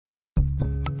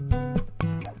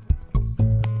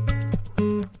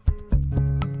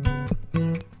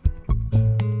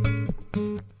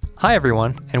Hi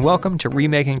everyone, and welcome to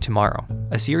Remaking Tomorrow,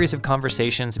 a series of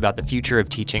conversations about the future of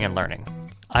teaching and learning.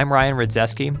 I'm Ryan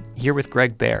Rydzeski, here with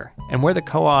Greg Baer, and we're the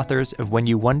co-authors of When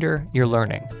You Wonder, You're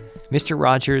Learning, Mr.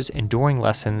 Rogers' Enduring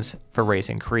Lessons for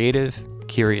Raising Creative,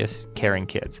 Curious, Caring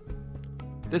Kids.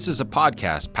 This is a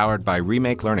podcast powered by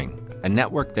Remake Learning, a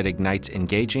network that ignites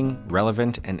engaging,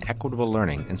 relevant, and equitable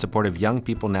learning in support of young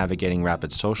people navigating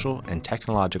rapid social and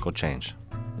technological change.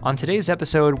 On today's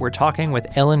episode, we're talking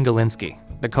with Ellen Galinsky,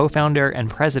 the co-founder and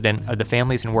president of the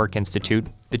Families and Work Institute,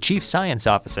 the chief science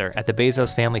officer at the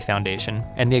Bezos Family Foundation,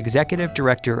 and the executive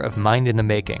director of Mind in the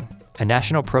Making, a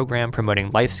national program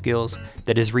promoting life skills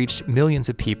that has reached millions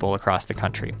of people across the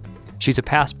country. She's a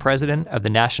past president of the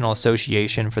National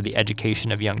Association for the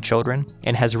Education of Young Children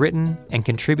and has written and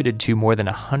contributed to more than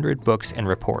 100 books and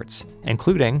reports,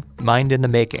 including Mind in the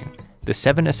Making, the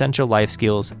 7 essential life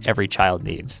skills every child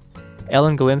needs.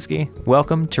 Ellen Galinsky,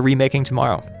 welcome to Remaking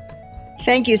Tomorrow.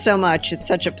 Thank you so much. It's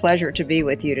such a pleasure to be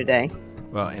with you today.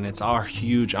 Well, and it's our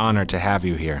huge honor to have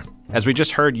you here. As we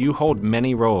just heard, you hold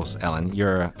many roles, Ellen.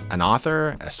 You're an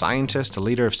author, a scientist, a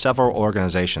leader of several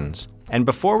organizations. And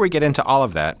before we get into all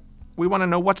of that, we want to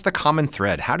know what's the common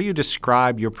thread. How do you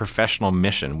describe your professional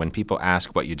mission when people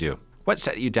ask what you do? What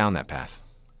set you down that path?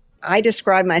 I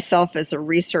describe myself as a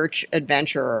research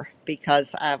adventurer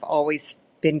because I've always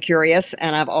been curious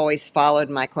and I've always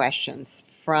followed my questions.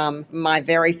 From my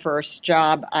very first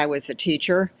job, I was a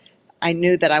teacher. I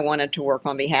knew that I wanted to work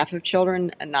on behalf of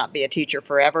children and not be a teacher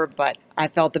forever, but I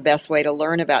felt the best way to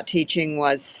learn about teaching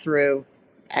was through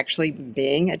actually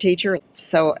being a teacher.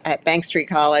 So at Bank Street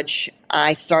College,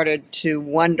 I started to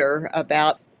wonder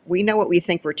about, we know what we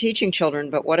think we're teaching children,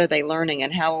 but what are they learning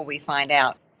and how will we find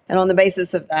out? And on the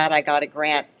basis of that, I got a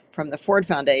grant from the Ford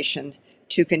Foundation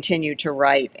to continue to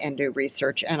write and do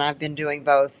research. And I've been doing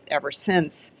both ever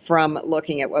since, from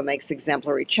looking at what makes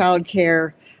exemplary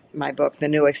childcare, my book, The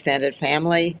New Extended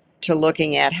Family, to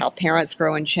looking at how parents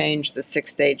grow and change, the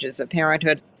 6 stages of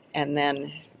parenthood, and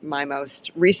then my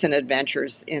most recent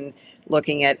adventures in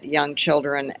looking at young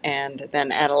children and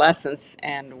then adolescents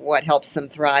and what helps them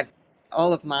thrive.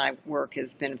 All of my work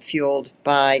has been fueled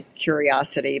by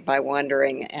curiosity, by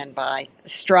wondering, and by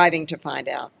striving to find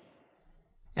out.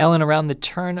 Ellen, around the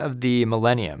turn of the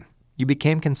millennium, you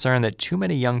became concerned that too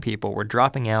many young people were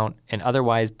dropping out and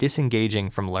otherwise disengaging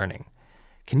from learning.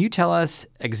 Can you tell us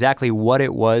exactly what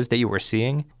it was that you were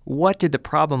seeing? What did the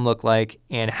problem look like,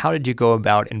 and how did you go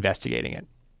about investigating it?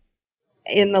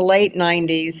 In the late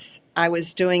 90s, I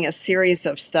was doing a series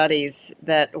of studies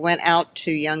that went out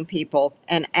to young people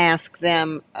and asked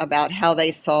them about how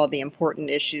they saw the important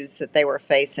issues that they were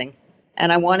facing.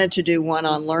 And I wanted to do one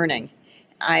on learning.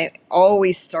 I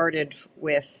always started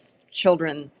with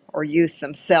children or youth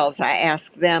themselves. I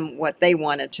asked them what they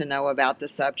wanted to know about the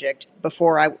subject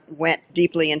before I went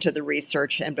deeply into the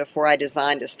research and before I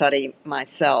designed a study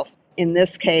myself. In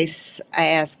this case, I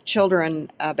asked children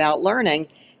about learning,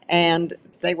 and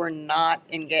they were not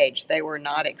engaged. They were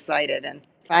not excited. And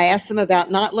if I asked them about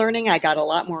not learning, I got a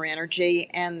lot more energy,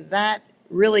 and that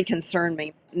really concerned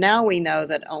me. Now we know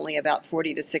that only about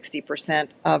 40 to 60%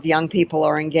 of young people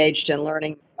are engaged in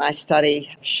learning. My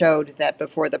study showed that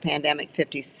before the pandemic,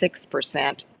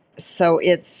 56%. So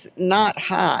it's not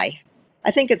high.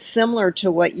 I think it's similar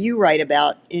to what you write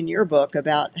about in your book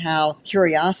about how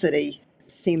curiosity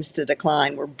seems to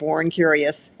decline. We're born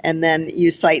curious, and then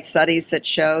you cite studies that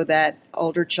show that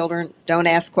older children don't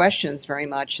ask questions very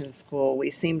much in school.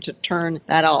 We seem to turn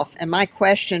that off. And my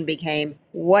question became,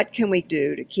 what can we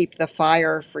do to keep the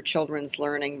fire for children's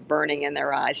learning burning in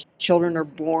their eyes? Children are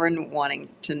born wanting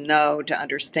to know, to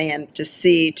understand, to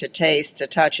see, to taste, to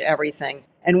touch everything.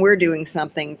 And we're doing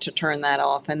something to turn that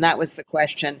off. And that was the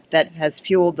question that has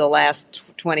fueled the last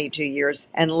 22 years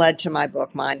and led to my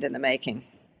book, Mind in the Making.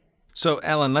 So,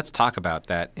 Ellen, let's talk about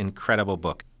that incredible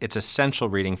book. It's essential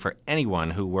reading for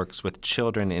anyone who works with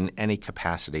children in any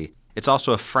capacity. It's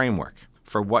also a framework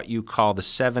for what you call the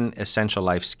 7 essential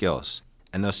life skills,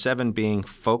 and those 7 being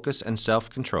focus and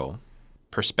self-control,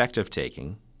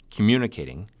 perspective-taking,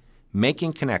 communicating,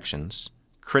 making connections,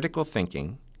 critical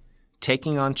thinking,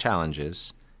 taking on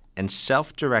challenges, and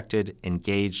self-directed,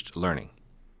 engaged learning.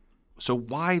 So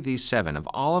why these 7? Of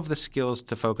all of the skills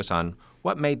to focus on,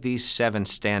 what made these 7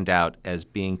 stand out as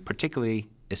being particularly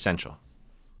essential?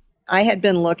 I had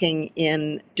been looking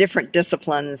in different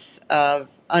disciplines of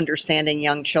understanding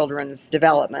young children's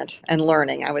development and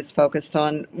learning. I was focused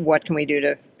on what can we do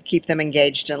to keep them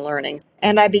engaged in learning.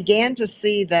 And I began to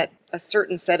see that a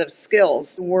certain set of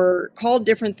skills were called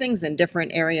different things in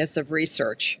different areas of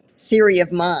research. Theory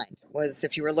of mind was,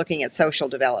 if you were looking at social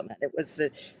development, it was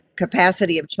the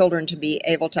capacity of children to be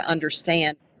able to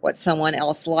understand what someone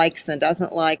else likes and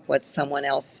doesn't like, what someone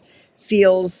else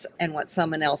feels and what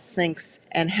someone else thinks,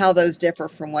 and how those differ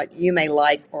from what you may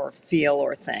like or feel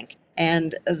or think.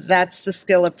 And that's the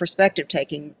skill of perspective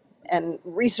taking. And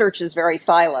research is very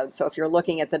siloed. So if you're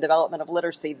looking at the development of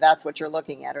literacy, that's what you're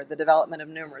looking at, or the development of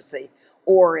numeracy.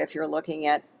 Or if you're looking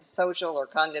at social or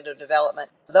cognitive development,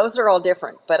 those are all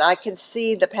different. But I could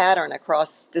see the pattern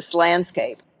across this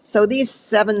landscape. So these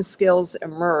 7 skills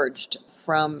emerged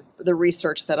from the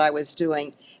research that I was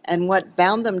doing. And what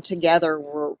bound them together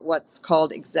were what's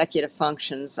called executive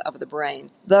functions of the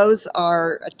brain. Those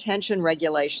are attention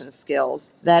regulation skills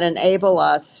that enable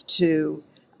us to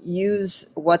use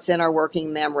what's in our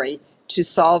working memory to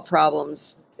solve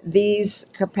problems. These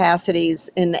capacities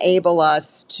enable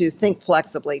us to think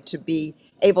flexibly, to be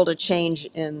able to change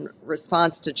in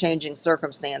response to changing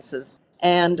circumstances,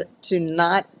 and to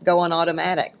not go on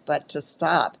automatic, but to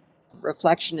stop.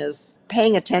 Reflection is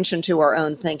paying attention to our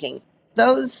own thinking.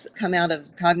 Those come out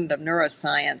of cognitive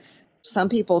neuroscience. Some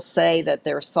people say that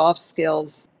they're soft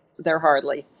skills. They're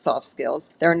hardly soft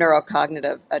skills. They're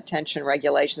neurocognitive attention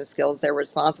regulation skills. They're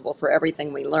responsible for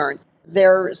everything we learn.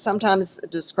 They're sometimes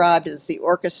described as the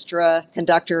orchestra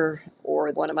conductor,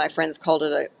 or one of my friends called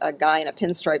it a guy in a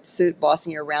pinstripe suit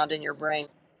bossing you around in your brain.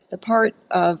 The part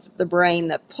of the brain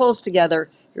that pulls together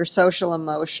your social,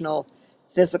 emotional,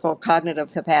 physical,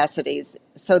 cognitive capacities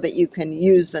so that you can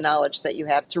use the knowledge that you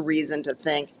have to reason, to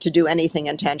think, to do anything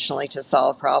intentionally to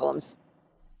solve problems.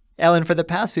 Ellen, for the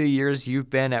past few years, you've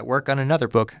been at work on another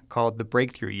book called The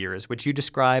Breakthrough Years, which you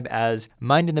describe as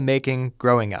mind in the making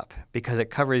growing up, because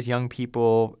it covers young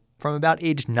people from about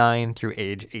age 9 through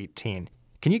age 18.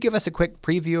 Can you give us a quick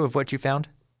preview of what you found?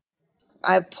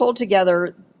 I've pulled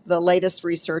together the latest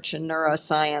research in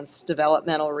neuroscience,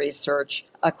 developmental research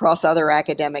across other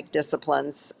academic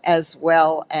disciplines, as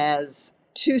well as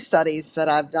 2 studies that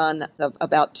I've done of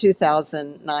about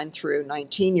 2,009 through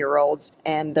 19-year-olds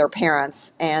and their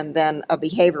parents, and then a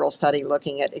behavioral study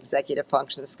looking at executive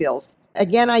function skills.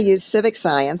 Again, I use civic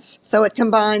science, so it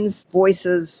combines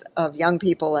voices of young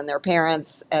people and their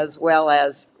parents as well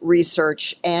as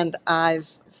research, and I've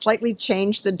slightly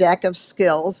changed the deck of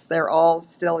skills. They're all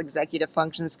still executive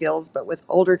function skills, but with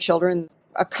older children.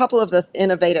 A couple of the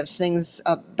innovative things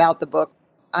about the book: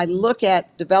 I look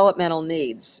at developmental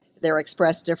needs. They're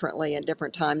expressed differently in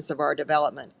different times of our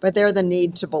development, but they're the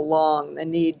need to belong, the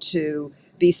need to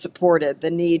be supported, the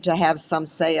need to have some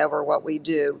say over what we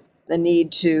do, the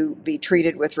need to be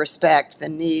treated with respect, the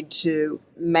need to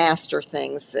master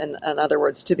things, in other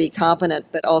words, to be competent,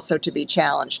 but also to be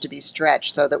challenged, to be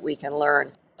stretched so that we can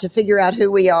learn, to figure out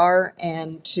who we are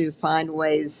and to find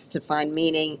ways to find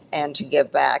meaning and to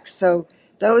give back. So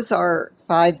those are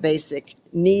 5 basic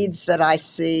needs that I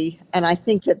see, and I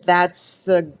think that that's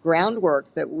the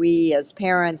groundwork that we as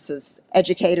parents, as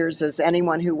educators, as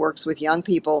anyone who works with young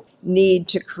people need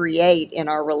to create in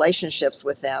our relationships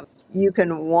with them. You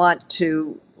can want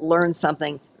to learn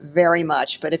something very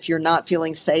much, but if you're not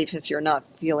feeling safe, if you're not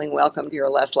feeling welcome, you're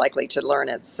less likely to learn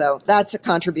it. So that's a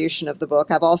contribution of the book.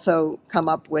 I've also come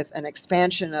up with an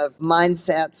expansion of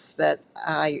mindsets that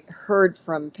I heard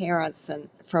from parents and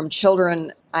from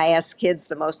children. I ask kids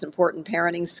the most important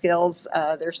parenting skills.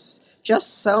 There's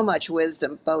just so much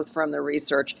wisdom, both from the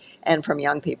research and from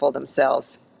young people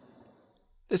themselves.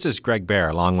 This is Greg Baer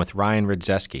along with Ryan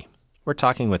Ridzeski. We're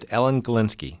talking with Ellen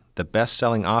Galinsky, the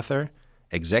best-selling author,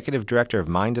 executive director of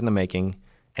Mind in the Making,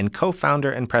 and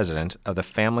co-founder and president of the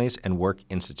Families and Work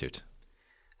Institute.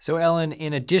 So, Ellen,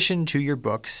 in addition to your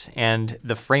books and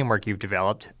the framework you've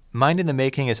developed, Mind in the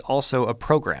Making is also a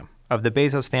program of the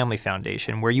Bezos Family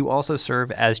Foundation, where you also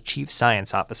serve as Chief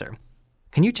Science Officer.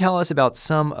 Can you tell us about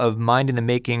some of Mind in the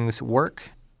Making's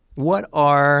work? What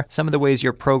are some of the ways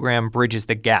your program bridges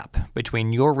the gap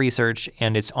between your research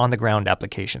and its on-the-ground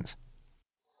applications?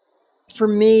 For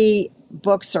me,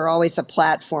 books are always a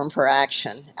platform for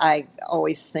action. I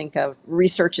always think of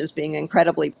research as being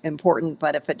incredibly important,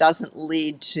 but if it doesn't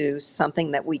lead to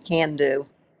something that we can do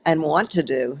and want to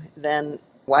do, then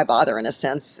why bother, in a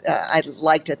sense? I'd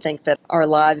like to think that our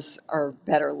lives are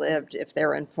better lived if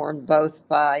they're informed both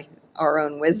by our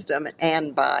own wisdom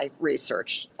and by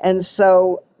research. And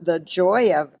so the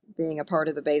joy of being a part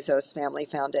of the Bezos Family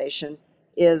Foundation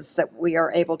is that we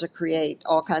are able to create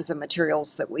all kinds of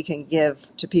materials that we can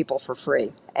give to people for free.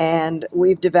 And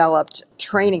we've developed a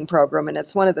training program, and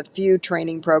it's one of the few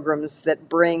training programs that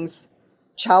brings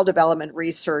child development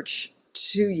research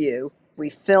to you. We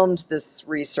filmed this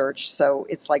research, so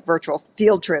it's like virtual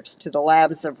field trips to the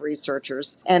labs of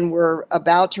researchers. And we're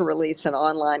about to release an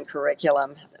online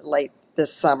curriculum late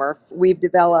this summer. We've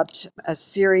developed a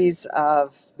series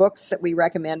of books that we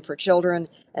recommend for children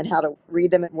and how to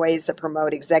read them in ways that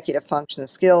promote executive function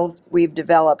skills. We've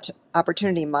developed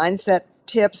opportunity mindset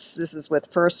tips. This is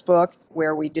with First Book,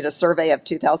 where we did a survey of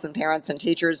 2,000 parents and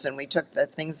teachers, and we took the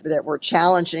things that were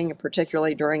challenging,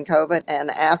 particularly during COVID and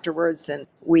afterwards, and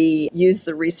we used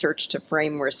the research to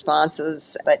frame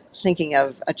responses, but thinking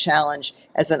of a challenge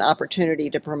as an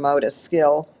opportunity to promote a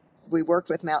skill. We worked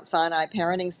with Mount Sinai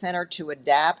Parenting Center to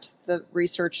adapt the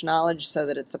research knowledge so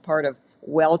that it's a part of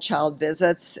well child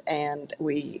visits, and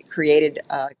we created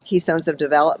Keystones of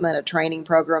Development, a training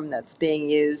program that's being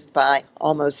used by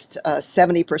almost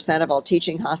 70% of all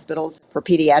teaching hospitals for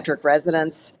pediatric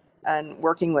residents, and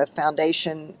working with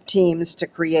foundation teams to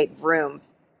create Vroom.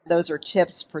 Those are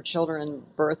tips for children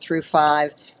birth through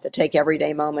 5 that take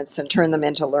everyday moments and turn them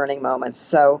into learning moments.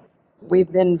 So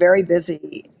we've been very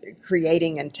busy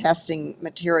creating and testing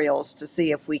materials to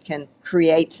see if we can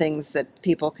create things that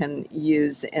people can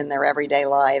use in their everyday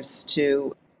lives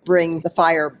to bring the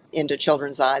fire into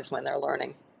children's eyes when they're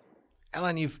learning.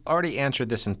 Ellen, you've already answered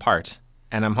this in part,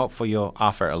 and I'm hopeful you'll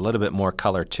offer a little bit more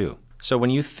color too. So when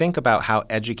you think about how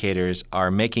educators are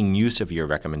making use of your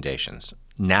recommendations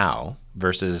now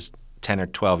versus 10 or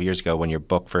 12 years ago when your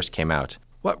book first came out,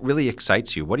 what really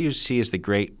excites you? What do you see as the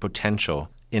great potential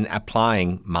in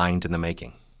applying Mind in the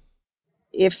Making?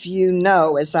 If you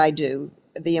know, as I do,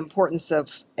 the importance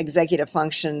of executive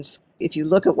functions, if you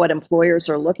look at what employers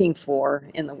are looking for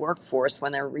in the workforce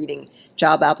when they're reading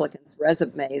job applicants'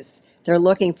 resumes, they're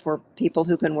looking for people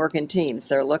who can work in teams.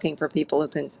 They're looking for people who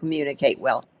can communicate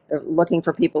well. They're looking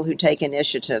for people who take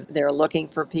initiative. They're looking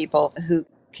for people who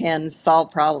can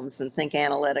solve problems and think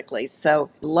analytically. So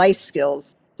life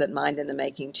skills that Mind in the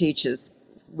Making teaches.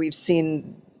 We've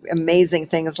seen amazing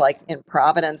things like in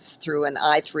Providence through an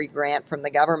I3 grant from the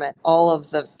government. All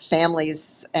of the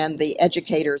families and the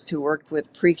educators who worked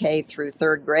with pre-K through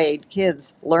third grade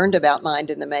kids learned about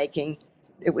Mind in the Making.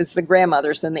 It was the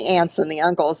grandmothers and the aunts and the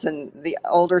uncles and the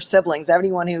older siblings,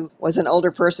 everyone who was an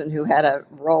older person who had a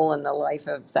role in the life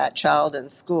of that child in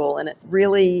school. And it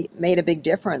really made a big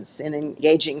difference in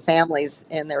engaging families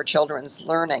in their children's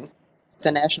learning.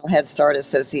 The National Head Start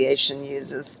Association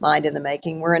uses Mind in the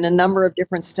Making. We're in a number of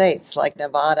different states like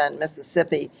Nevada and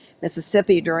Mississippi.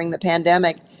 Mississippi, during the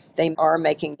pandemic, they are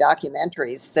making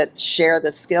documentaries that share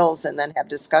the skills and then have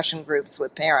discussion groups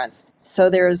with parents. So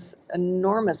there's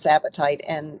enormous appetite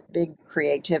and big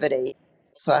creativity.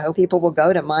 So I hope people will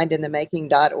go to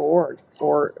mindinthemaking.org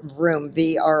or Vroom,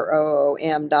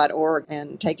 VROOM.org,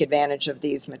 and take advantage of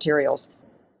these materials.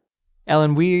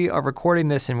 Ellen, we are recording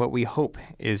this in what we hope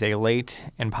is a late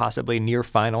and possibly near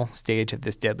final stage of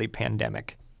this deadly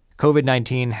pandemic.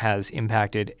 COVID-19 has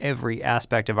impacted every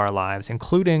aspect of our lives,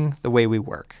 including the way we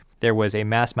work. There was a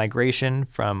mass migration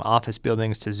from office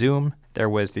buildings to Zoom. There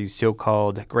was the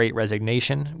so-called Great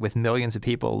Resignation, with millions of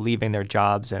people leaving their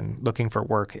jobs and looking for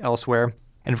work elsewhere.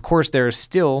 And of course, there are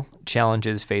still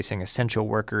challenges facing essential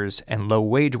workers and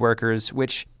low-wage workers,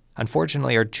 which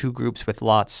unfortunately are two groups with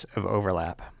lots of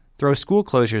overlap. Throw school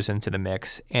closures into the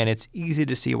mix, and it's easy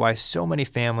to see why so many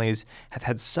families have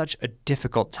had such a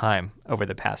difficult time over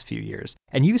the past few years.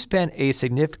 And you spent a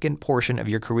significant portion of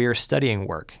your career studying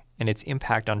work and its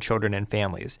impact on children and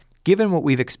families. Given what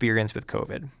we've experienced with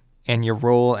COVID and your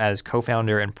role as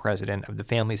co-founder and president of the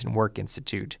Families and Work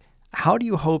Institute, how do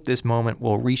you hope this moment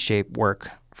will reshape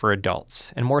work for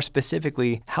adults? And more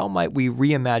specifically, how might we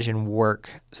reimagine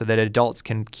work so that adults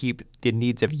can keep the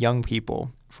needs of young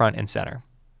people front and center?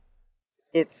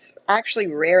 It's actually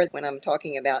rare when I'm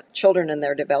talking about children and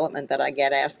their development that I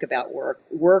get asked about work.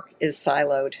 Work is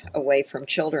siloed away from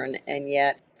children, and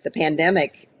yet the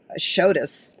pandemic showed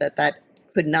us that that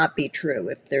could not be true.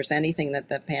 If there's anything that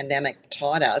the pandemic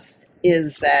taught us,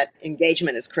 is that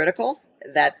engagement is critical,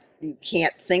 that you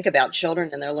can't think about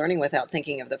children and their learning without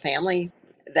thinking of the family,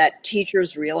 that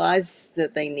teachers realize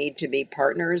that they need to be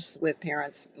partners with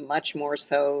parents much more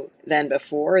so than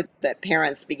before, that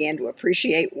parents began to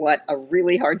appreciate what a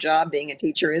really hard job being a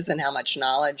teacher is and how much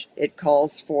knowledge it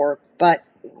calls for. But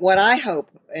what I hope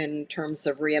in terms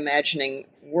of reimagining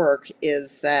work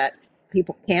is that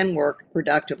people can work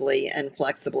productively and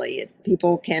flexibly.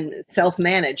 People can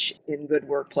self-manage in good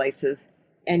workplaces,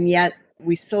 and yet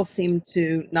we still seem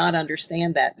to not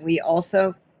understand that. We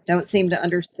also don't seem to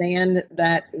understand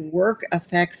that work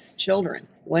affects children.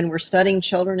 When we're studying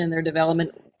children and their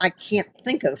development, I can't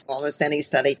think of almost any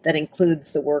study that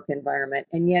includes the work environment.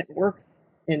 And yet work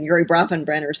in Yuri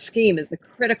Bronfenbrenner's scheme is the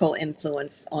critical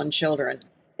influence on children.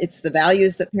 It's the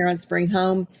values that parents bring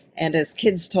home. And as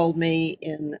kids told me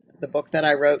in the book that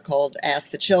I wrote called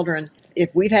Ask the Children, If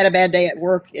we've had a bad day at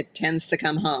work, it tends to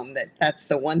come home. That's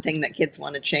the one thing that kids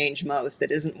want to change most.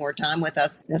 It isn't more time with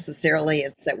us necessarily,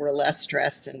 it's that we're less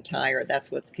stressed and tired.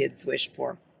 That's what kids wish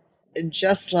for.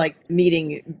 Just like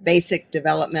meeting basic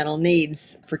developmental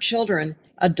needs for children,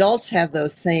 adults have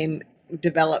those same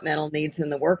developmental needs in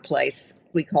the workplace.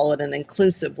 We call it an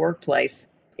inclusive workplace.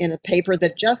 In a paper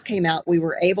that just came out, we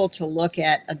were able to look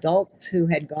at adults who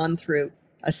had gone through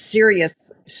a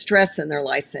serious stress in their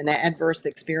lives, an adverse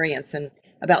experience, and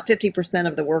about 50%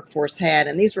 of the workforce had,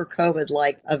 and these were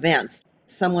COVID-like events.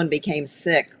 Someone became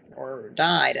sick or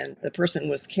died, and the person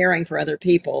was caring for other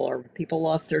people, or people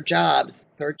lost their jobs,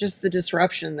 or just the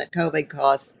disruption that COVID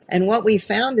caused. And what we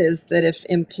found is that if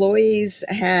employees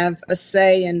have a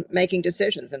say in making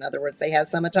decisions, in other words, they have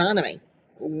some autonomy,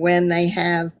 when they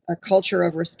have a culture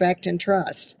of respect and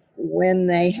trust, when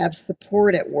they have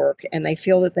support at work and they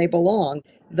feel that they belong,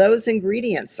 those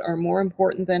ingredients are more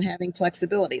important than having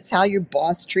flexibility. It's how your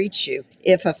boss treats you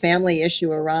if a family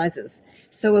issue arises.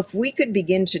 So if we could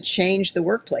begin to change the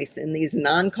workplace in these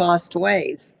non-cost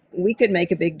ways, we could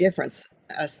make a big difference.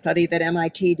 A study that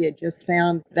MIT did just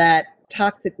found that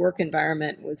toxic work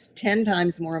environment was 10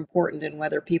 times more important in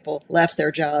whether people left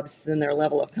their jobs than their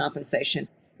level of compensation.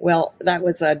 Well, that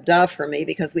was a duh for me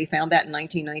because we found that in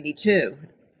 1992.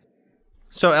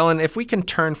 So, Ellen, if we can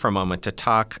turn for a moment to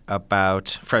talk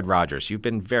about Fred Rogers. You've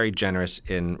been very generous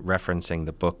in referencing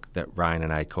the book that Ryan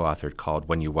and I co-authored called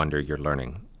When You Wonder, You're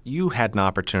Learning. You had an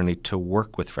opportunity to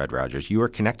work with Fred Rogers. You were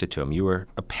connected to him. You were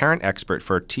a parent expert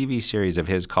for a TV series of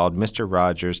his called Mr.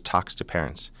 Rogers Talks to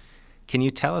Parents. Can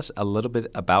you tell us a little bit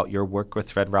about your work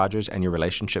with Fred Rogers and your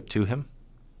relationship to him?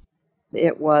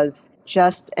 It was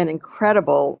just an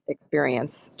incredible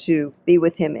experience to be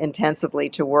with him intensively,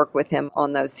 to work with him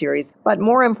on those series. But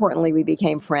more importantly, we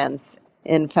became friends.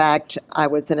 In fact, I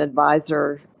was an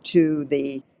advisor to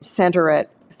the center at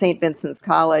St. Vincent's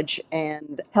College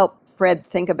and helped Fred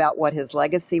think about what his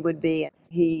legacy would be.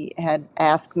 He had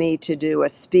asked me to do a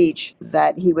speech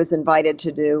that he was invited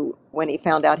to do when he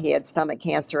found out he had stomach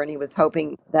cancer, and he was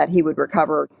hoping that he would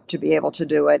recover to be able to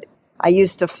do it. I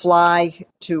used to fly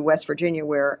to West Virginia,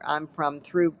 where I'm from,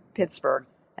 through Pittsburgh,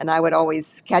 and I would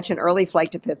always catch an early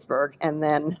flight to Pittsburgh and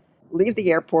then leave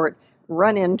the airport,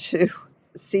 run in to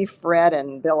see Fred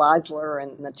and Bill Eisler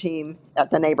and the team at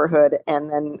the neighborhood,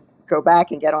 and then go back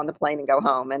and get on the plane and go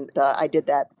home. And I did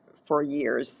that for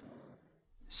years.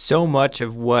 So much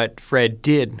of what Fred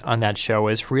did on that show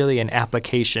is really an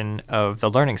application of the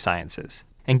learning sciences.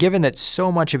 And given that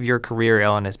so much of your career,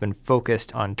 Ellen, has been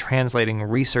focused on translating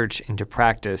research into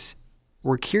practice,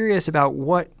 we're curious about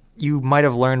what you might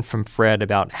have learned from Fred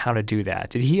about how to do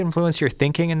that. Did he influence your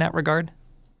thinking in that regard?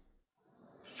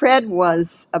 Fred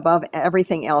was, above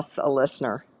everything else, a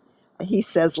listener. He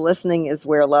says listening is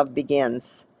where love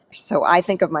begins. So I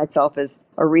think of myself as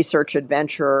a research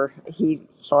adventurer. He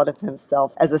thought of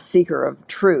himself as a seeker of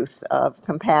truth, of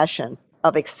compassion,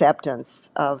 of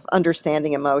acceptance, of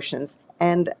understanding emotions.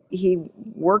 And he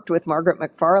worked with Margaret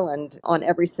McFarland on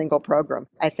every single program.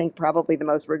 I think probably the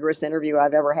most rigorous interview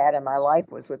I've ever had in my life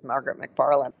was with Margaret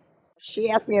McFarland.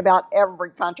 She asked me about every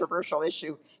controversial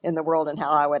issue in the world and how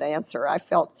I would answer. I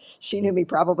felt she knew me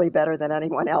probably better than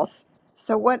anyone else.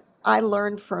 So what I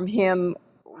learned from him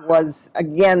was,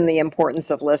 again, the importance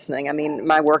of listening. I mean,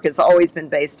 my work has always been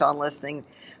based on listening,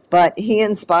 but he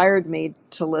inspired me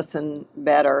to listen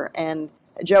better. And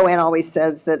Joanne always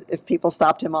says that if people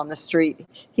stopped him on the street,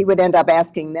 he would end up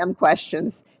asking them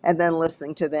questions and then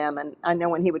listening to them. And I know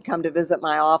when he would come to visit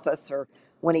my office, or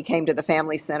when he came to the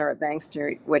Family Center at Bank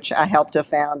Street, which I helped to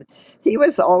found, he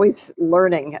was always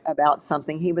learning about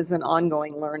something. He was an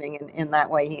ongoing learning, and in that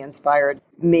way he inspired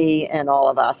me and all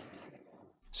of us.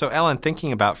 So, Ellen,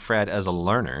 thinking about Fred as a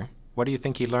learner, what do you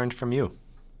think he learned from you?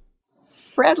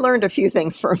 Fred learned a few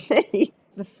things from me.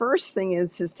 The first thing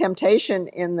is his temptation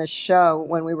in the show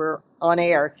when we were on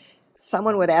air.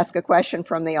 Someone would ask a question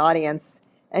from the audience,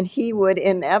 and he would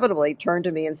inevitably turn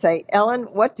to me and say, "Ellen,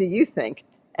 what do you think?"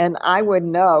 And I would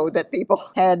know that people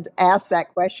had asked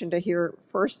that question to hear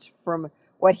first from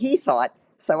what he thought.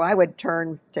 So I would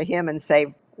turn to him and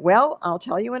say, "Well, I'll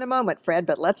tell you in a moment, Fred,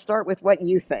 but let's start with what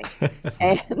you think."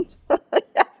 And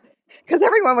because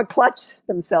everyone would clutch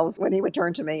themselves when he would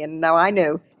turn to me. And now I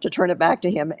knew to turn it back to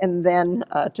him and then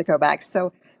to go back.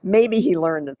 So maybe he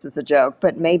learned this is a joke,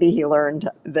 but maybe he learned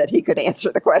that he could answer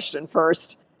the question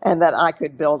first and that I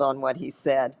could build on what he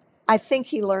said. I think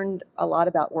he learned a lot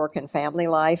about work and family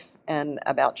life and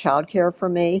about childcare for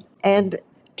me, and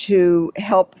to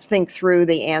help think through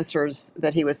the answers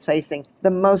that he was facing.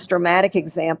 The most dramatic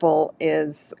example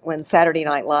is when Saturday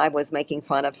Night Live was making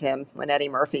fun of him, when Eddie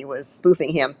Murphy was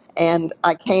spoofing him. And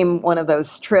I came one of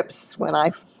those trips when I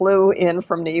flew in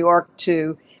from New York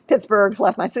to Pittsburgh,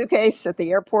 left my suitcase at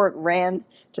the airport, ran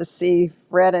to see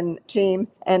Fred and team,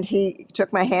 and he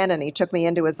took my hand and he took me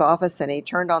into his office and he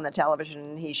turned on the television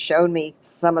and he showed me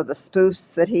some of the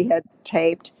spoofs that he had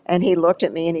taped, and he looked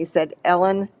at me and he said,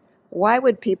 "Ellen, why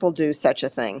would people do such a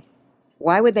thing?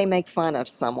 Why would they make fun of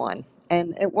someone?"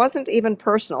 And it wasn't even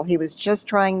personal. He was just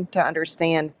trying to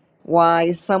understand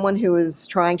why someone who is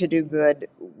trying to do good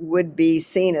would be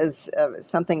seen as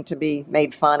something to be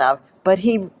made fun of. But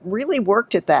he really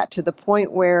worked at that to the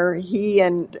point where he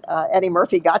and Eddie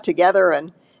Murphy got together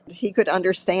and he could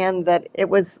understand that it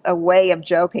was a way of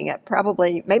joking. It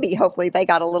probably, maybe, hopefully, they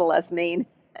got a little less mean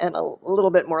and a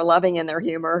little bit more loving in their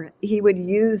humor. He would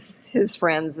use his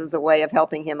friends as a way of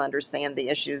helping him understand the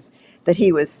issues that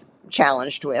he was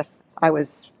challenged with. I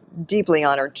was deeply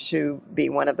honored to be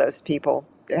one of those people.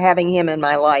 Having him in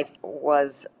my life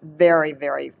was very,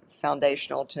 very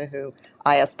foundational to who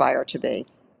I aspire to be.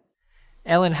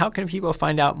 Ellen, how can people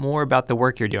find out more about the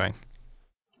work you're doing?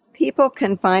 People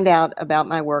can find out about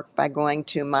my work by going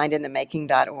to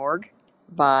mindinthemaking.org,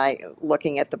 by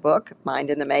looking at the book, Mind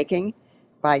in the Making,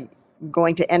 by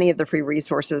going to any of the free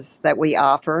resources that we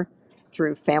offer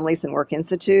through Families and Work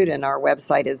Institute, and our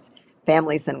website is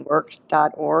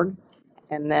familiesandwork.org.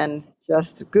 And then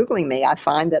just Googling me, I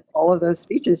find that all of those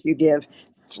speeches you give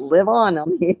live on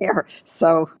the air,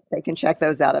 so they can check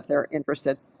those out if they're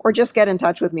interested. Or just get in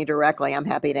touch with me directly. I'm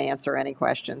happy to answer any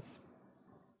questions.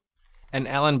 And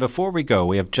Ellen, before we go,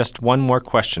 we have just one more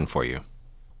question for you.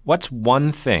 What's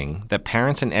one thing that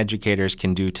parents and educators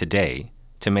can do today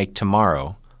to make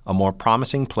tomorrow a more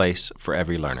promising place for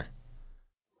every learner?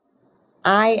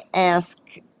 I ask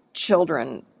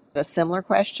children a similar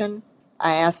question.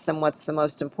 I ask them what's the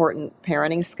most important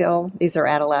parenting skill. These are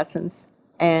adolescents.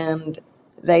 And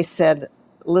they said,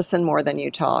 listen more than you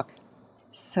talk.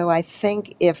 So I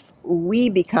think if we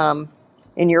become,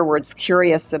 in your words,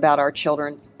 curious about our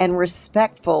children and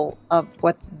respectful of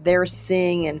what they're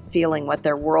seeing and feeling, what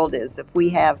their world is, if we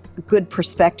have good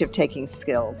perspective-taking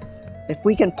skills, if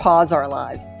we can pause our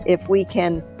lives, if we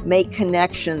can make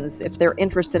connections, if they're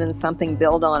interested in something,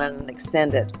 build on it and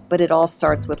extend it. But it all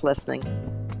starts with listening.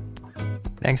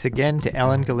 Thanks again to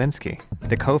Ellen Galinsky,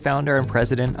 the co-founder and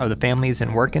president of the Families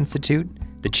and Work Institute,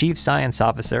 the chief science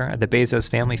officer at the Bezos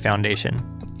Family Foundation,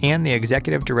 and the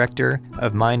executive director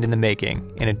of Mind in the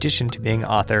Making, in addition to being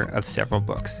author of several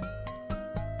books.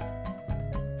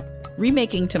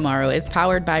 Remaking Tomorrow is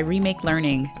powered by Remake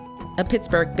Learning, a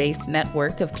Pittsburgh-based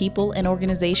network of people and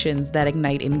organizations that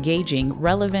ignite engaging,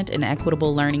 relevant, and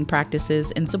equitable learning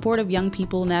practices in support of young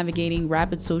people navigating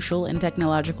rapid social and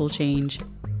technological change.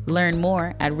 Learn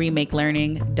more at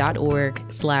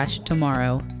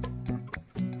remakelearning.org/tomorrow.